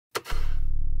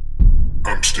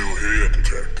I'm still here,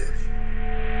 detective.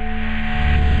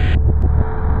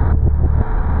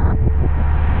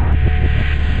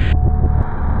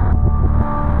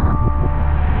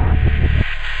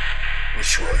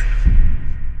 That's right.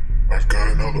 I've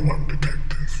got another one,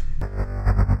 detective.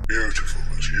 Beautiful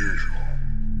as usual.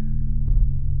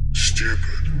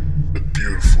 Stupid, but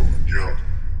beautiful and young.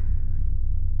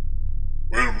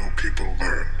 When will people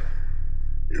learn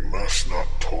you must not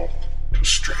talk to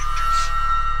strangers?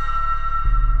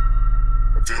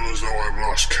 I feel as though I've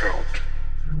lost count.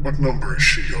 What number is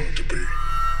she going to be?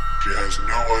 She has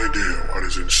no idea what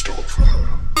is in store for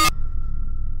her.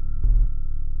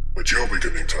 But you're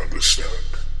beginning to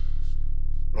understand,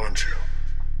 aren't you?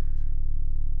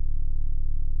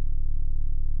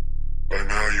 By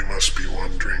now you must be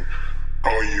wondering,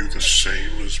 are you the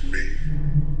same as me?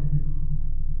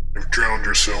 You've drowned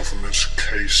yourself in this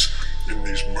case, in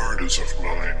these murders of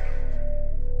mine.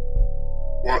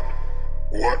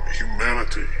 What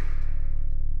humanity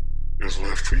is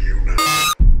left for you now?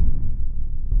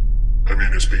 I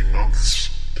mean, it's been months,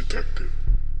 detective.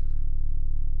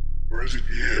 Or is it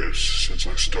years since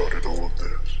I started all of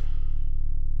this?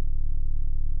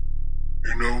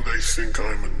 You know, they think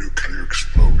I'm a nuclear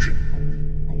explosion.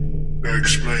 They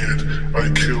explain it,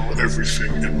 I kill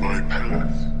everything in my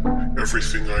path.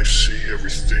 Everything I see,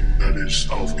 everything that is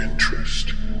of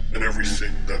interest, and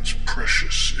everything that's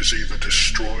precious is either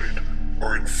destroyed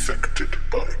or infected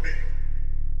by me.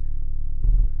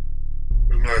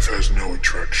 The knife has no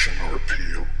attraction or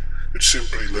appeal. It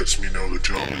simply lets me know the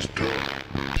job is done.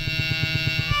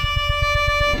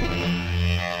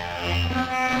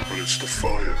 But it's the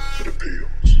fire that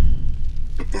appeals.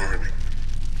 The burning.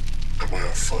 Am I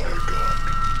a fire god?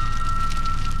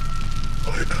 I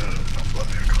am a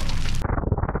fire god.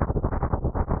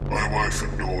 My wife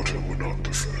and daughter were not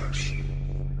the first.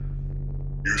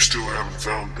 You still haven't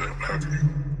found them, have you?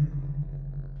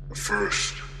 The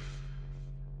first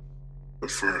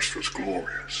was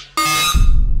glorious.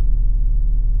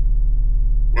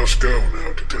 Must go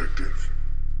now, detective.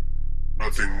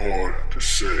 Nothing more to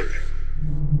say,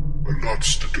 but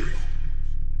lots to do.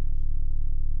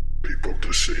 People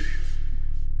to see.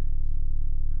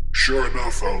 Sure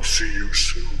enough, I'll see you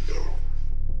soon, though.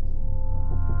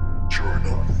 Sure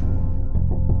enough.